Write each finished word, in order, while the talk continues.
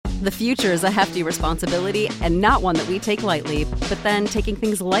The future is a hefty responsibility and not one that we take lightly, but then taking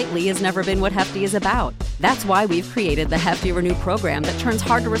things lightly has never been what Hefty is about. That's why we've created the Hefty Renew program that turns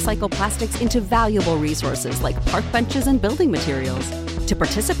hard-to-recycle plastics into valuable resources like park benches and building materials. To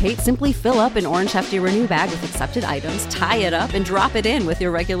participate, simply fill up an orange Hefty Renew bag with accepted items, tie it up, and drop it in with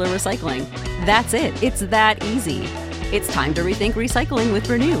your regular recycling. That's it. It's that easy. It's time to rethink recycling with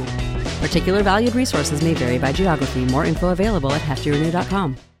Renew. Particular valued resources may vary by geography. More info available at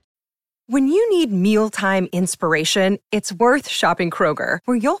heftyrenew.com. When you need mealtime inspiration, it's worth shopping Kroger,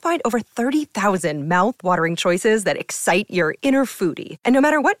 where you'll find over 30,000 mouth-watering choices that excite your inner foodie. And no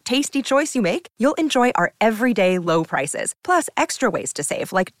matter what tasty choice you make, you'll enjoy our everyday low prices, plus extra ways to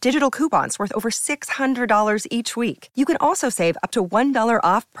save, like digital coupons worth over $600 each week. You can also save up to $1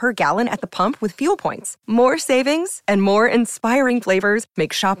 off per gallon at the pump with fuel points. More savings and more inspiring flavors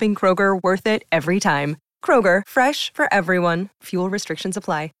make shopping Kroger worth it every time. Kroger, fresh for everyone. Fuel restrictions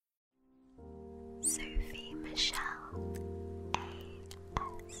apply.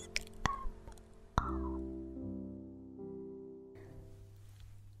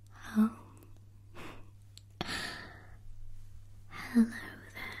 Oh, hello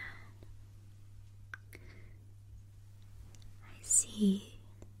there. I see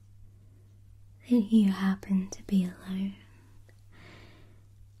that you happen to be alone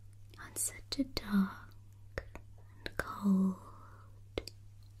on such a dark and cold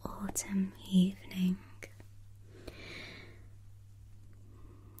autumn evening.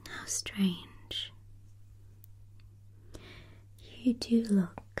 How strange. You do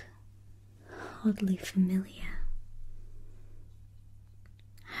look oddly familiar.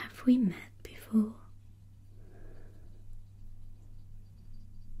 Have we met before?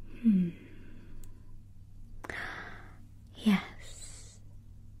 Yes,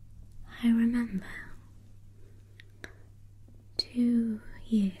 I remember. 2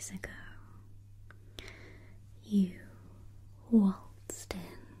 years ago, you waltzed in,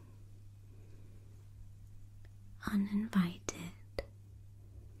 uninvited,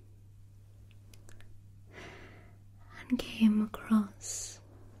 and came across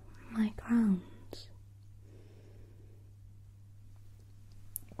my grounds.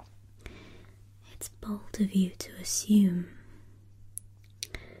 It's bold of you to assume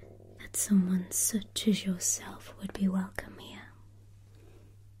that someone such as yourself would be welcome here.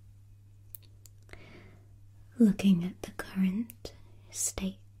 Looking at the current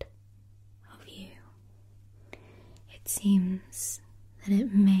state of you, it seems that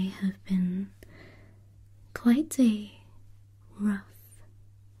it may have been quite a rough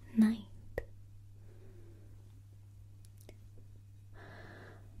night.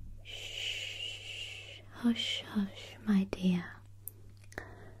 Shh, hush, hush, my dear.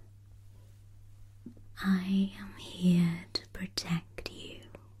 I am here to protect you.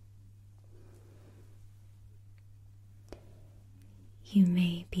 You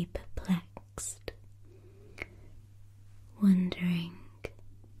may be perplexed, wondering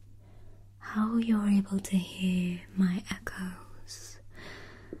how you're able to hear my echoes.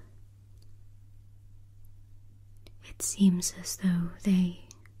 It seems as though they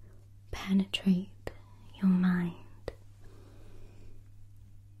penetrate your mind,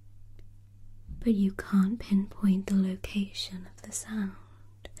 but you can't pinpoint the location of the sound.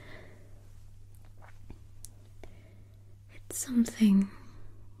 It's something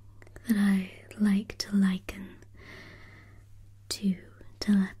that I like to liken to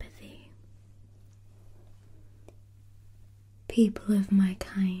telepathy. People of my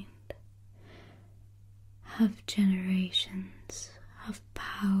kind have generations of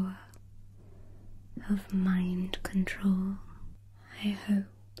power, of mind control. I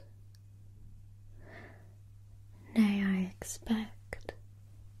hope, nay, I expect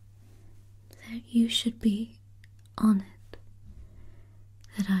that you should be honored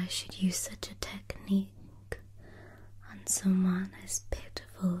that I should use such a technique on someone as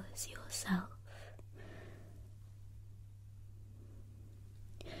pitiful as yourself.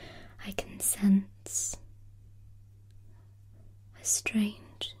 I can sense a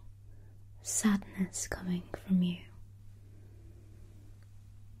strange sadness coming from you,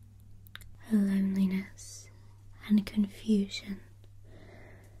 a loneliness and confusion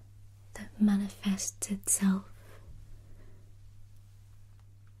that manifests itself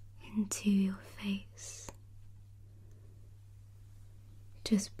into your face.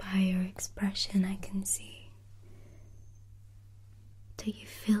 Just by your expression, I can see that you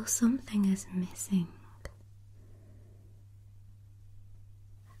feel something is missing.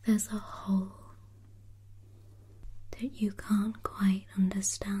 There's a hole that you can't quite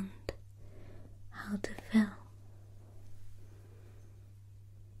understand how to fill.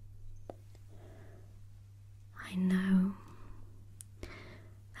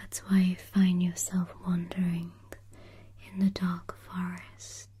 That's why you find yourself wandering in the dark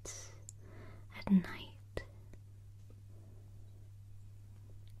forests at night.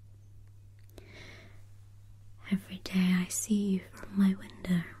 Every day I see you from my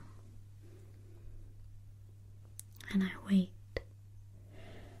window, and I wait.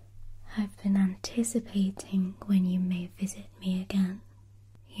 I've been anticipating when you may visit me again.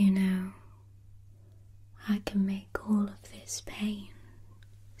 You know, I can make all of this pain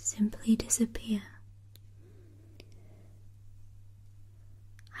simply disappear.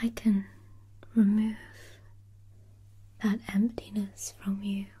 I can remove that emptiness from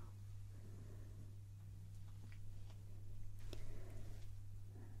you.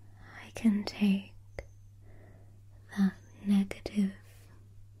 I can take that negative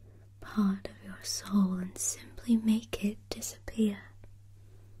part of your soul and simply make it disappear.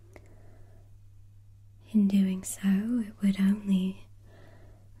 In doing so, it would only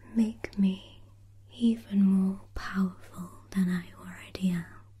make me even more powerful than I already am.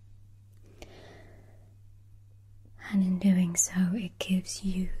 And in doing so, it gives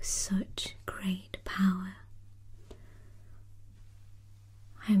you such great power.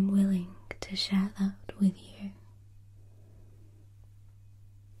 I'm willing to share that with you.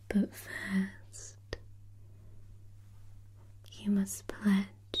 But first, you must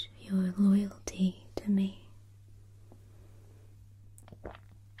pledge your loyalty to me.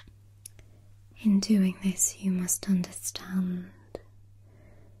 In doing this, you must understand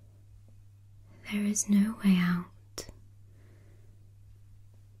there is no way out.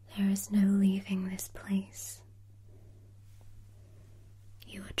 There is no leaving this place.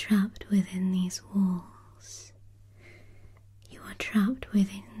 You are trapped within these walls. You are trapped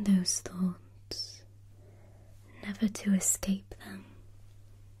within those thoughts, never to escape them.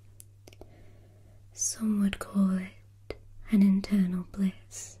 Some would call it an internal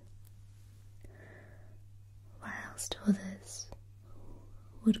bliss, whilst others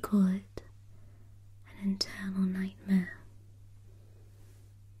would call it an internal nightmare.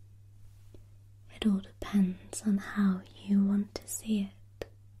 It all depends on how you want to see it.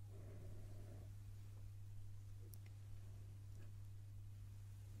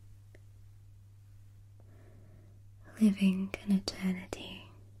 Living an eternity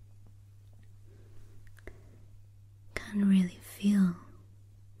can really feel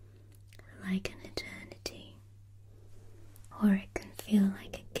like an eternity, or it can feel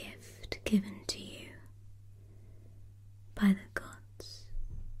like a gift given to you by the gods.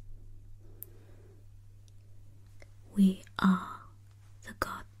 We are the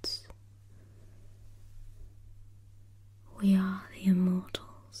gods. We are the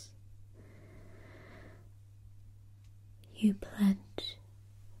immortals. You pledge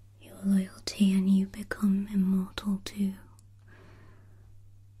your loyalty and you become immortal too.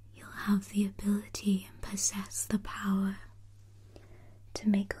 You'll have the ability and possess the power to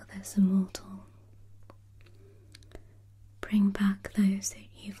make others immortal. Bring back those that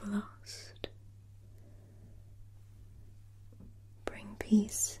you've lost. Bring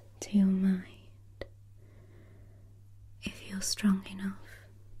peace to your mind if you're strong enough.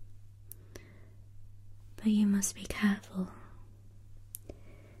 But you must be careful,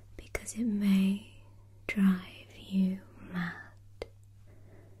 because it may drive you mad.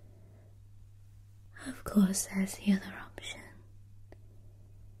 Of course, there's the other option.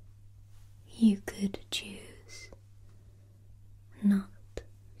 You could choose not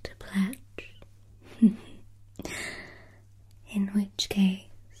to pledge, in which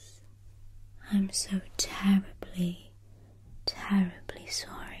case I'm so terribly, terribly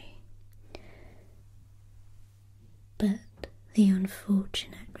sorry. But the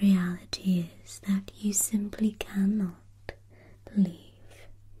unfortunate reality is that you simply cannot leave.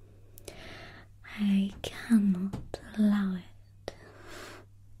 I cannot allow it.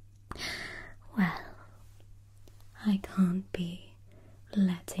 Well, I can't be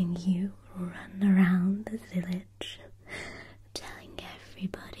letting you run around the village telling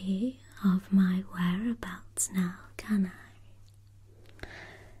everybody of my whereabouts now, can I?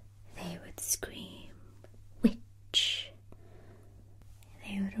 They would scream, "Witch!"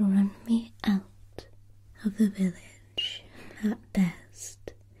 They would run me out of the village at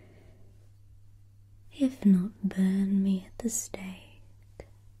best, if not burn me at the stake,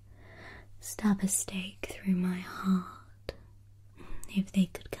 stab a stake through my heart, if they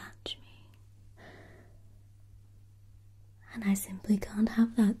could catch me. And I simply can't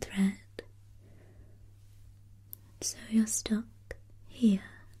have that threat. So you're stuck here,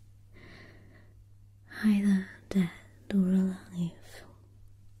 either dead or alive.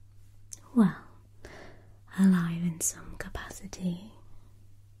 Well, alive in some capacity.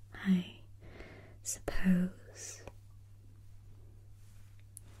 I suppose.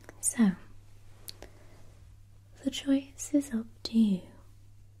 So, the choice is up to you.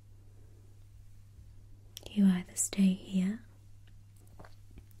 You either stay here,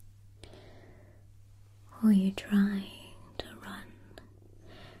 or you try to run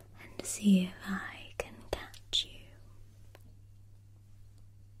and see if I can catch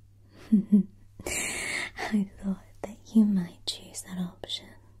you. I thought that you might choose that option.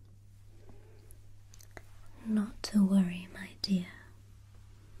 Not to worry, my dear.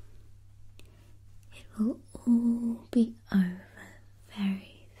 It will all be over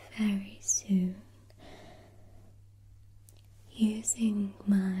very, very soon. Using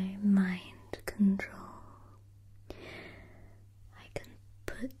my mind control, I can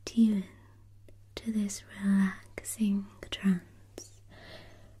put you into this relaxing trance.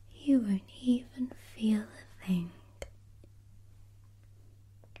 You won't even feel a thing.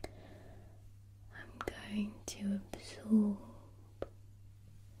 I'm going to absorb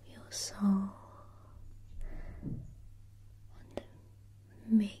your soul and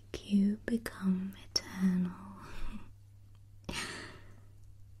make you become eternal.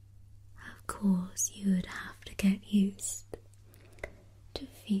 Of course, you would have to get used to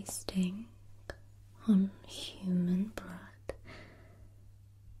feasting on human blood.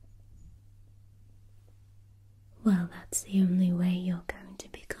 Well, that's the only way you're going to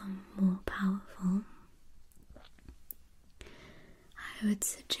become more powerful. I would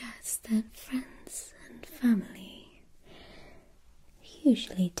suggest that friends and family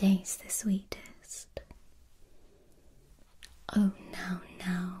usually taste the sweetest. Oh, now,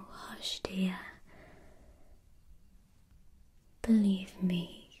 hush, dear. Believe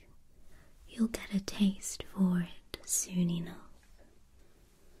me, you'll get a taste for it soon enough.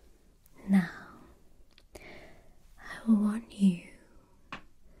 Now, I want you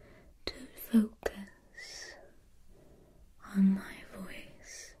to focus on my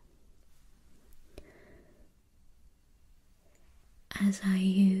voice as I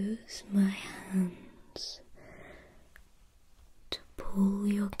use my hands to pull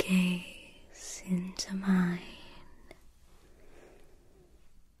your gaze into mine.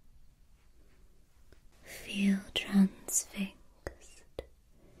 Feel transfixed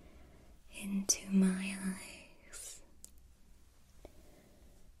into my eyes.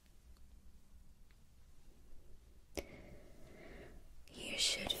 You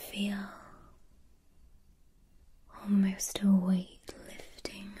should feel almost a weight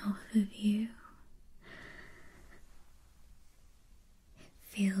lifting off of you. It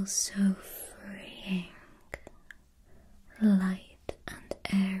feels so freeing, light and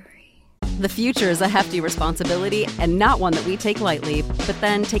airy. The future is a hefty responsibility and not one that we take lightly, but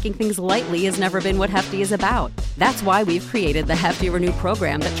then taking things lightly has never been what Hefty is about. That's why we've created the Hefty Renew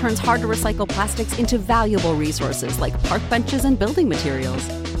program that turns hard-to-recycle plastics into valuable resources like park benches and building materials.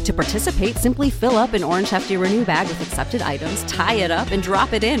 To participate, simply fill up an orange Hefty Renew bag with accepted items, tie it up, and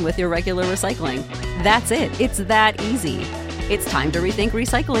drop it in with your regular recycling. That's it. It's that easy. It's time to rethink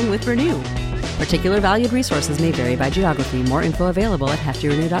recycling with Renew. Particular valued resources may vary by geography. More info available at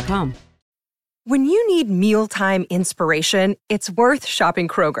heftyrenew.com. When you need mealtime inspiration, it's worth shopping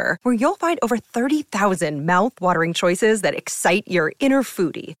Kroger, where you'll find over 30,000 mouth-watering choices that excite your inner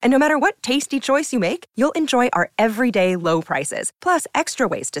foodie. And no matter what tasty choice you make, you'll enjoy our everyday low prices, plus extra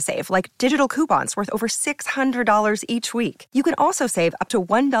ways to save, like digital coupons worth over $600 each week. You can also save up to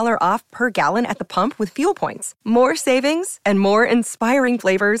 $1 off per gallon at the pump with fuel points. More savings and more inspiring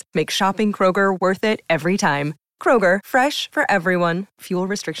flavors make shopping Kroger worth it every time. Kroger, fresh for everyone. Fuel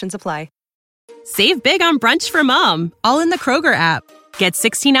restrictions apply. Save big on brunch for mom, all in the Kroger app. Get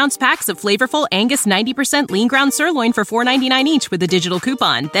 16-ounce packs of flavorful Angus 90% lean ground sirloin for $4.99 each with a digital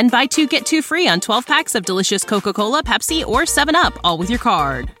coupon. Then buy 2, get 2 free on 12 packs of delicious Coca-Cola, Pepsi, or 7-Up, all with your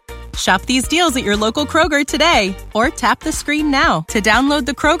card. Shop these deals at your local Kroger today, or tap the screen now to download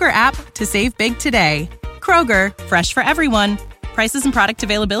the Kroger app to save big today. Kroger, fresh for everyone. Prices and product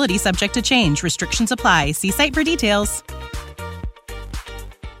availability subject to change. Restrictions apply. See site for details.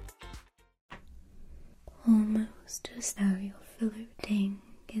 Almost as though you're floating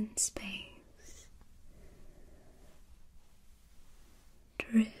in space,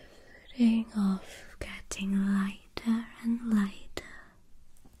 drifting off, getting lighter and lighter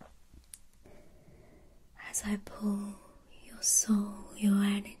as I pull your soul, your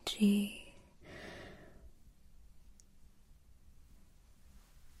energy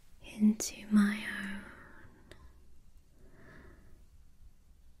into my own.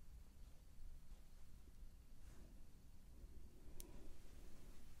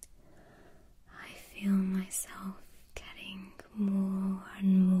 I feel myself getting more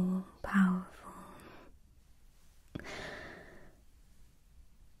and more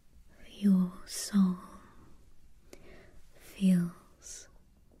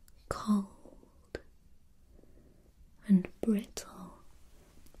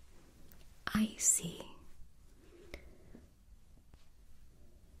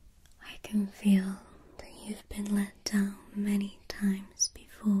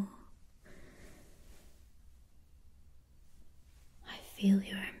feel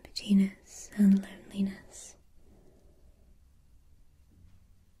your emptiness and loneliness.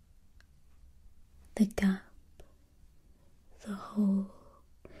 The gap, the hole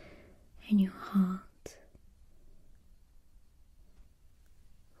in your heart,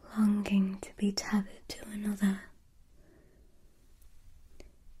 longing to be tethered to another.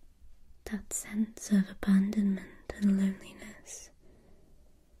 That sense of abandonment and loneliness.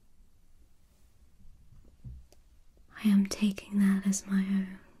 I am taking that as my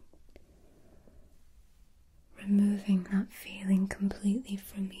own, removing that feeling completely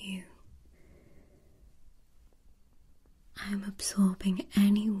from you. I am absorbing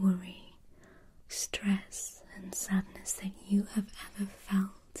any worry, stress and sadness that you have ever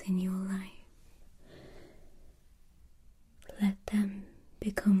felt in your life. Let them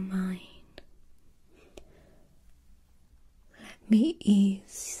become mine. Let me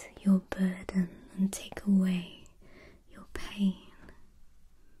ease your burden and take away your pain.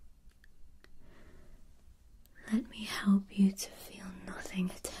 Let me help you to feel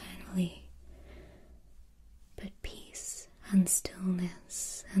nothing eternally but peace and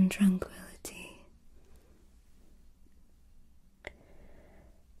stillness and tranquility.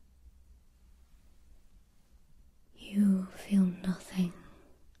 You will feel nothing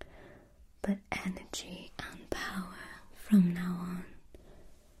but energy and power from now on.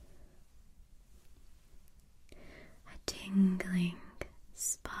 A tingling,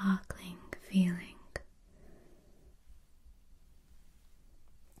 sparkling feeling.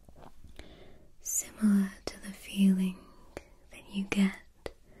 Similar to the feeling that you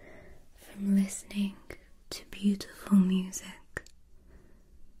get from listening to beautiful music,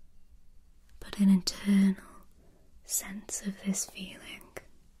 but an internal sense of this feeling.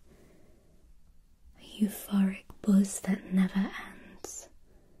 A euphoric buzz that never ends.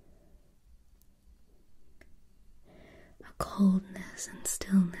 A coldness and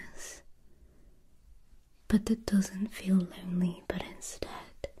stillness, but that doesn't feel lonely, but instead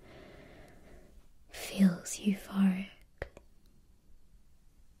feels euphoric.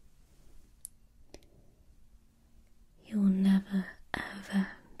 You will never ever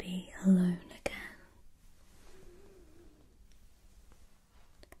be alone again.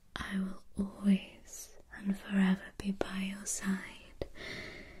 I will always and forever be by your side,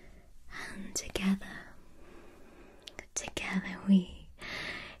 and together we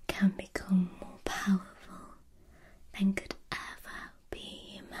can become more powerful than could ever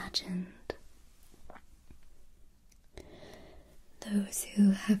be imagined. Those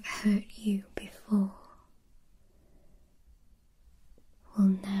who have hurt you before will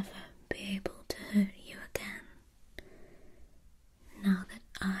never be able to hurt you again, now that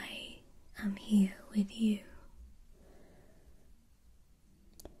I am here with you.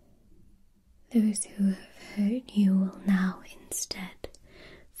 Those who have hurt you will now instead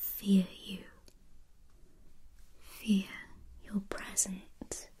fear you, fear your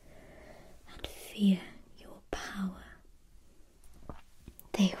presence, and fear your power.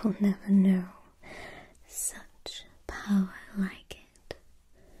 They will never know such power like it,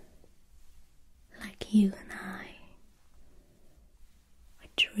 like you and I, a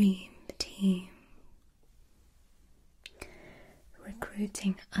dream team,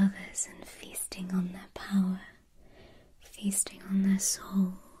 recruiting others and feasting on their power, feasting on their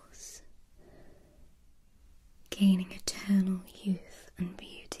souls, gaining eternal youth and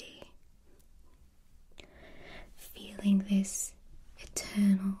beauty, feeling this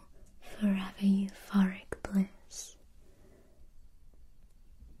eternal, forever euphoric bliss,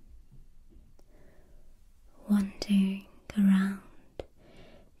 wandering around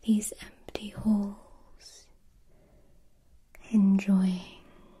these empty halls, enjoying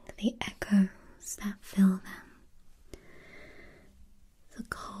the echoes that fill them, the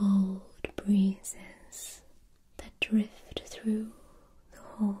cold breezes that drift through the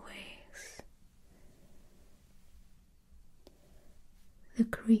hallways, the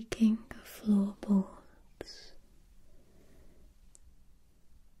creaking of floorboards,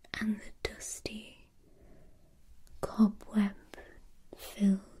 and the dusty,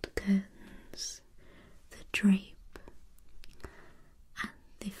 cobweb-filled curtains that drape at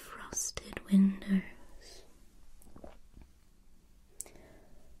the frosted windows.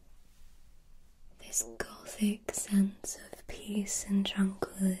 This gothic sense of peace and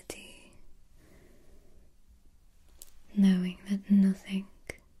tranquility, knowing that nothing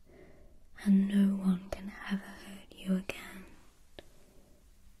and no one can ever hurt you again.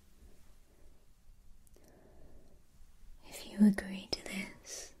 If you agree to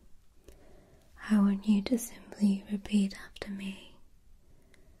this, I want you to simply repeat after me.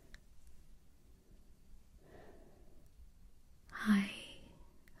 I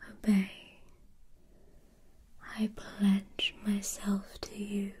I pledge myself to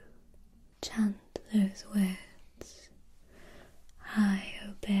you. Chant those words. I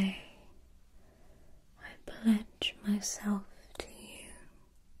obey. I pledge myself to you.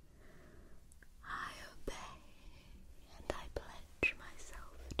 I obey, and I pledge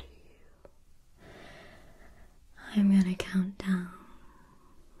myself to you. I'm gonna count down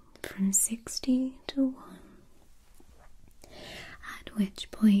from 60 to 1, at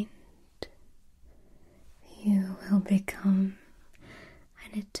which point you will become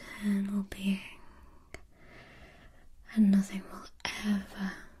an eternal being, and nothing will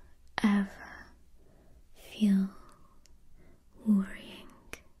ever feel worrying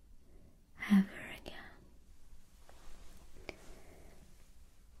ever again.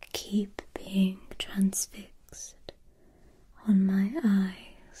 Keep being transfixed on my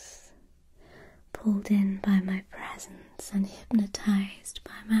eyes, pulled in by my presence and hypnotized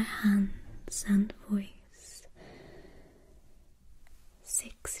by my hands and voice.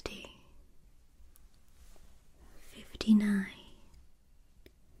 60, 59,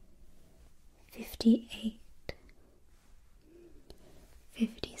 58,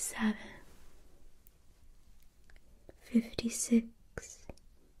 57, 56,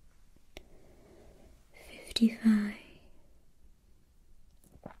 55,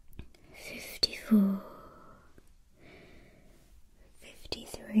 54,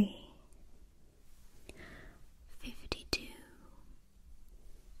 53, 52,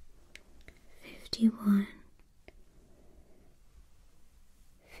 51,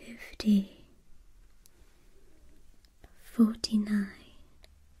 50, 49,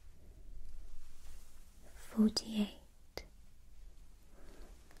 48,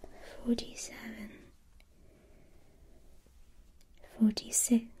 47,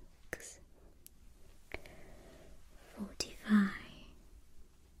 46, 45,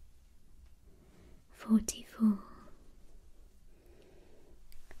 44,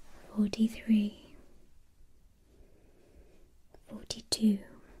 43, 42,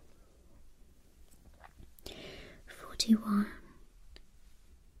 41,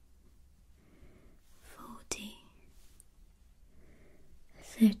 40,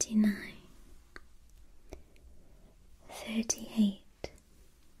 39, 38,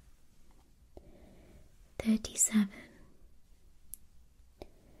 37,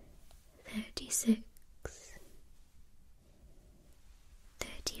 36,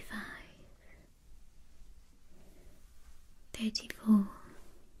 35, 34,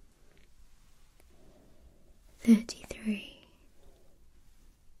 33,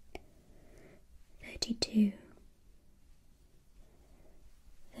 32,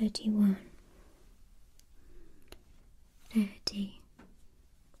 31, 30,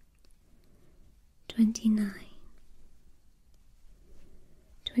 29,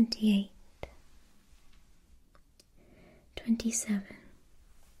 28, 27,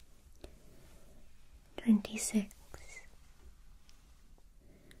 26,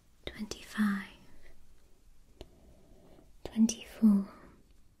 25, 24,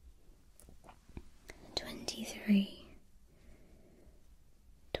 23,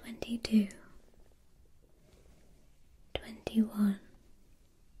 22, 21,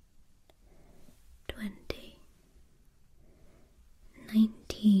 20,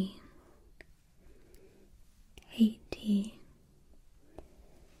 19, 18,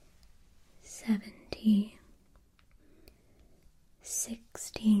 17,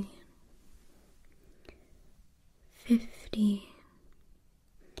 16, 15,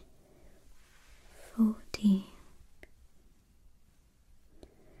 14,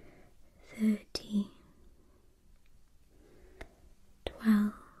 13,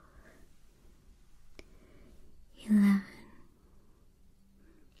 12, 11,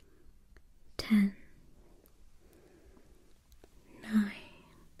 10, 9,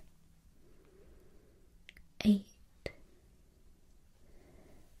 8,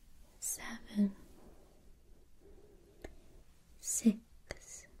 7, 6,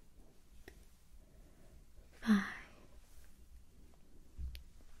 5,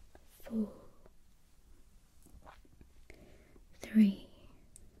 4, 3,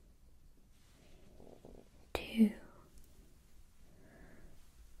 2,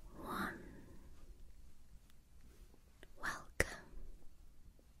 1.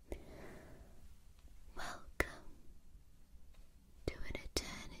 Welcome to an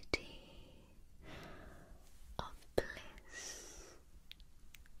eternity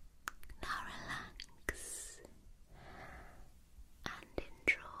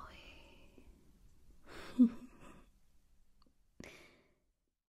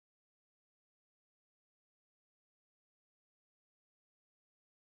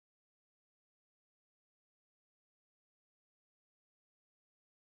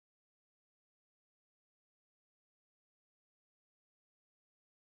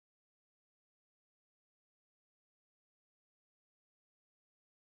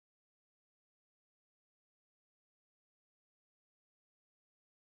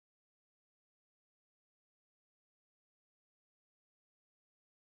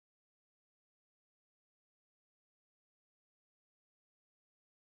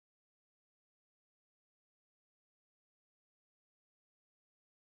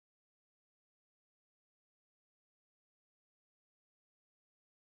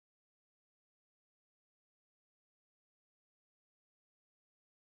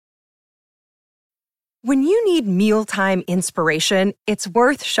When you need mealtime inspiration, it's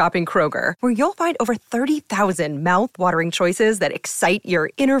worth shopping Kroger, where you'll find over 30,000 mouth-watering choices that excite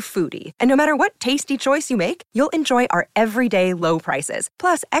your inner foodie. And no matter what tasty choice you make, you'll enjoy our everyday low prices,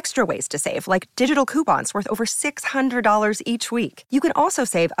 plus extra ways to save, like digital coupons worth over $600 each week. You can also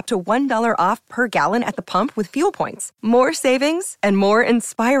save up to $1 off per gallon at the pump with fuel points. More savings and more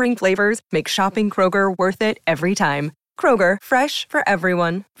inspiring flavors make shopping Kroger worth it every time. Kroger, fresh for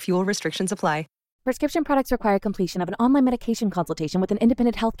everyone. Fuel restrictions apply. Prescription products require completion of an online medication consultation with an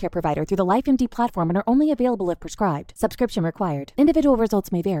independent healthcare provider through the LifeMD platform and are only available if prescribed. Subscription required. Individual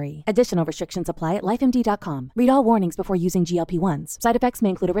results may vary. Additional restrictions apply at lifemd.com. Read all warnings before using GLP-1s. Side effects may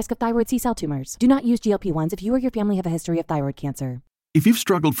include a risk of thyroid C-cell tumors. Do not use GLP-1s if you or your family have a history of thyroid cancer. If you've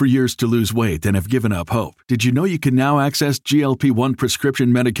struggled for years to lose weight and have given up hope, did you know you can now access GLP-1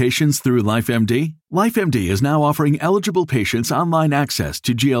 prescription medications through LifeMD? LifeMD is now offering eligible patients online access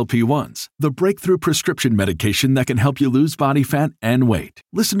to GLP-1s, the breakthrough prescription medication that can help you lose body fat and weight.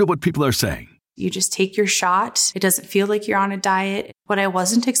 Listen to what people are saying. You just take your shot. It doesn't feel like you're on a diet. What I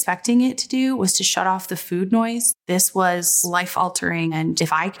wasn't expecting it to do was to shut off the food noise. This was life-altering, and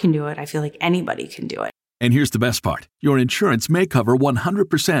if I can do it, I feel like anybody can do it. And here's the best part. Your insurance may cover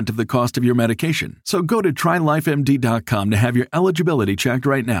 100% of the cost of your medication. So go to trylifemd.com to have your eligibility checked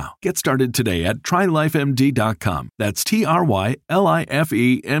right now. Get started today at trylifemd.com. That's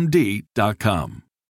TRYLIFEMD.com.